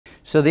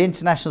So the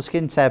International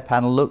Skin Tear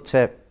Panel looked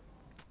at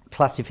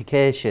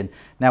classification.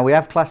 Now we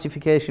have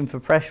classification for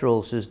pressure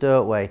ulcers,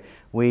 don't we?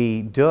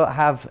 We don't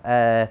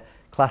have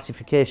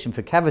classification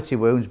for cavity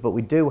wounds, but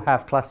we do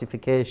have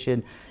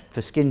classification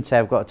for skin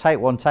tear. We've got a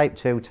type 1, type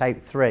 2,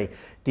 type 3.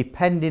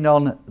 Depending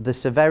on the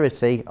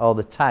severity or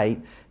the type,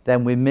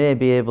 then we may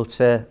be able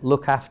to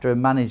look after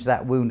and manage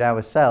that wound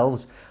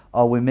ourselves,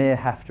 or we may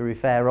have to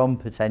refer on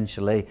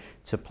potentially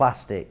to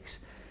plastics.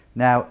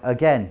 Now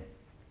again,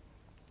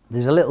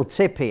 there's a little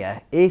tip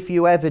here. If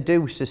you ever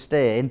do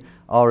sustain,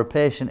 or a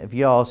patient of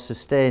yours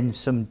sustains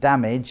some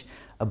damage,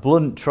 a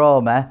blunt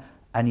trauma,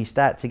 and you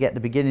start to get the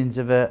beginnings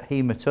of a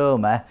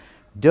hematoma,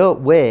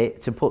 don't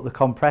wait to put the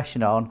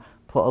compression on.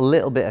 Put a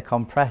little bit of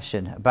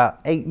compression,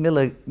 about 8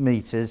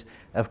 millimeters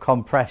of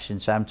compression.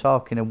 So I'm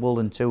talking a wool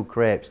and 2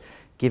 crepes.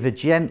 Give a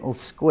gentle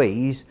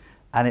squeeze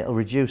and it'll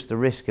reduce the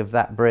risk of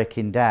that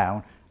breaking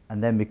down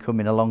and then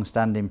becoming a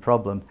long-standing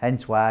problem.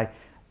 Hence why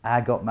I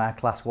got my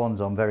class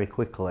 1s on very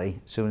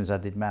quickly as soon as I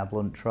did my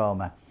blunt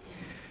trauma.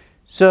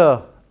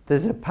 So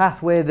there's a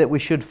pathway that we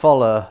should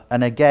follow,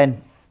 and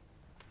again,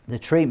 the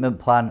treatment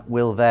plan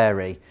will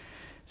vary.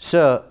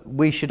 So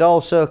we should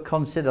also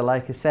consider,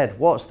 like I said,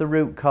 what's the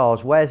root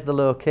cause? Where's the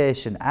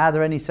location? Are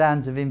there any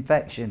signs of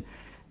infection?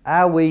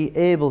 Are we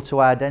able to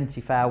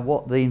identify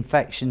what the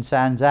infection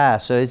signs are?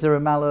 So is there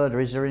a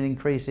malodor? Is there an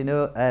increase in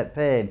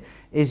pain?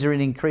 Is there an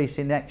increase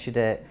in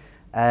exudate?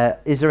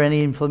 Is there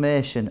any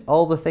inflammation?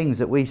 All the things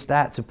that we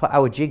start to put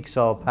our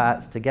jigsaw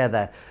parts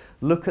together.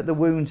 Look at the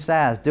wound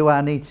size. Do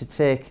I need to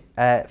take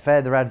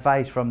further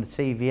advice from the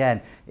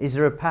TVN? Is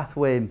there a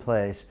pathway in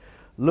place?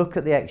 Look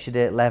at the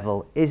exudate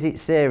level. Is it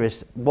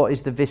serious? What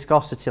is the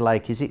viscosity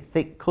like? Is it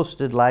thick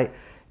custard like?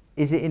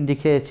 Is it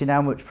indicating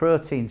how much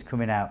protein's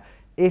coming out?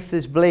 If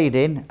there's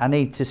bleeding, I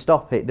need to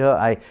stop it, don't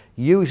I?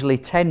 Usually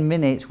 10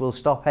 minutes will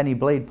stop any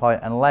bleed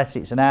point unless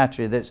it's an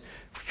artery that's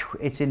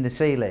it's in the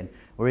ceiling.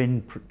 We're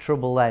in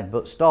trouble then,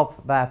 but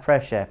stop by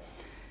pressure.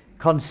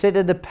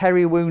 Consider the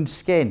peri-wound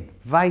skin,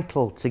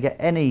 vital to get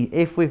any,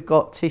 if we've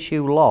got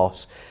tissue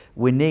loss,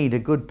 we need a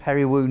good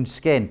peri-wound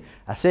skin.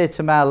 I say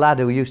to my lad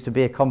who used to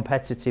be a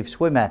competitive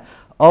swimmer,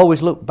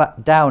 always look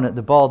back down at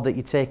the board that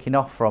you're taking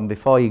off from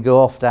before you go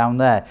off down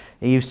there.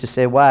 He used to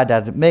say, why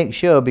Dad? Make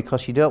sure,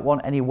 because you don't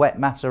want any wet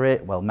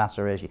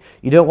maceration,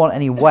 you don't want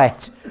any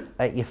wet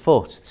at your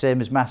foot,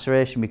 same as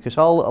maceration, because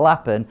all that'll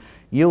happen,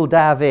 you'll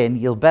dive in,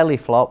 you'll belly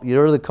flop,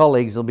 your other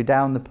colleagues will be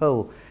down the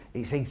pool.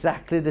 It's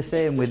exactly the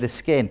same with the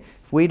skin.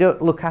 If we don't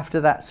look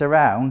after that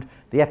surround,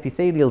 the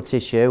epithelial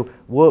tissue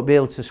won't be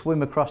able to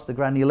swim across the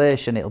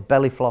granulation, it'll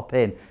belly flop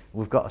in.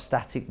 We've got a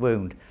static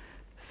wound.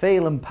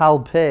 Feel and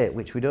palpate,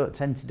 which we don't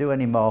tend to do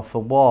anymore,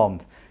 for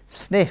warmth.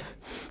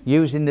 Sniff,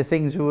 using the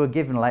things we were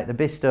given, like the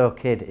Bisto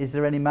kid. Is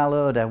there any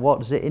malodor? What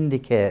does it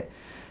indicate?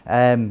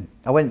 I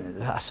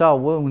saw a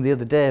wound the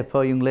other day, a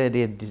poor young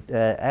lady had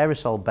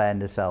aerosol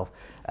burned herself,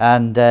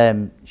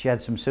 and she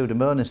had some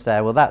Pseudomonas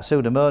there. Well, that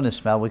Pseudomonas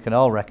smell we can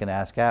all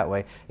recognise, can't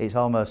we? It's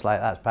almost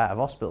like that's part of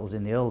hospitals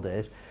in the old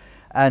days.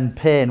 And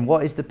pain,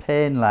 what is the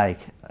pain like?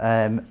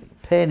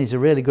 Pain is a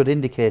really good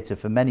indicator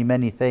for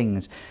many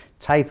things.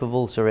 Type of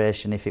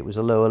ulceration, if it was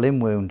a lower limb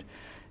wound.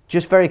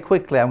 Just very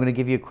quickly, I'm going to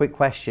give you a quick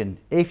question.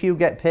 If you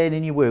get pain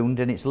in your wound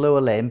and it's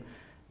lower limb,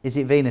 is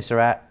it venous or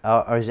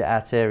is it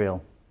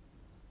arterial?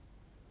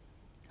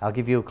 I'll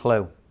give you a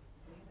clue.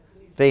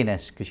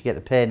 Venous, because you get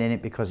the pain in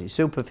it because it's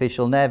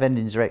superficial, nerve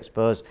endings are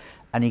exposed,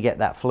 and you get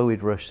that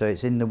fluid rush, so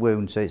it's in the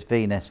wound, so it's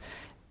venous.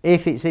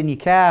 If it's in your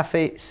calf,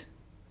 it's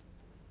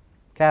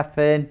calf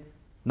pain,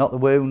 not the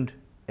wound,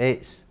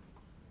 it's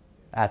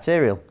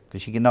arterial,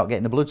 because you're not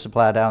getting the blood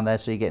supply down there,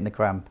 so you're getting the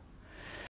cramp.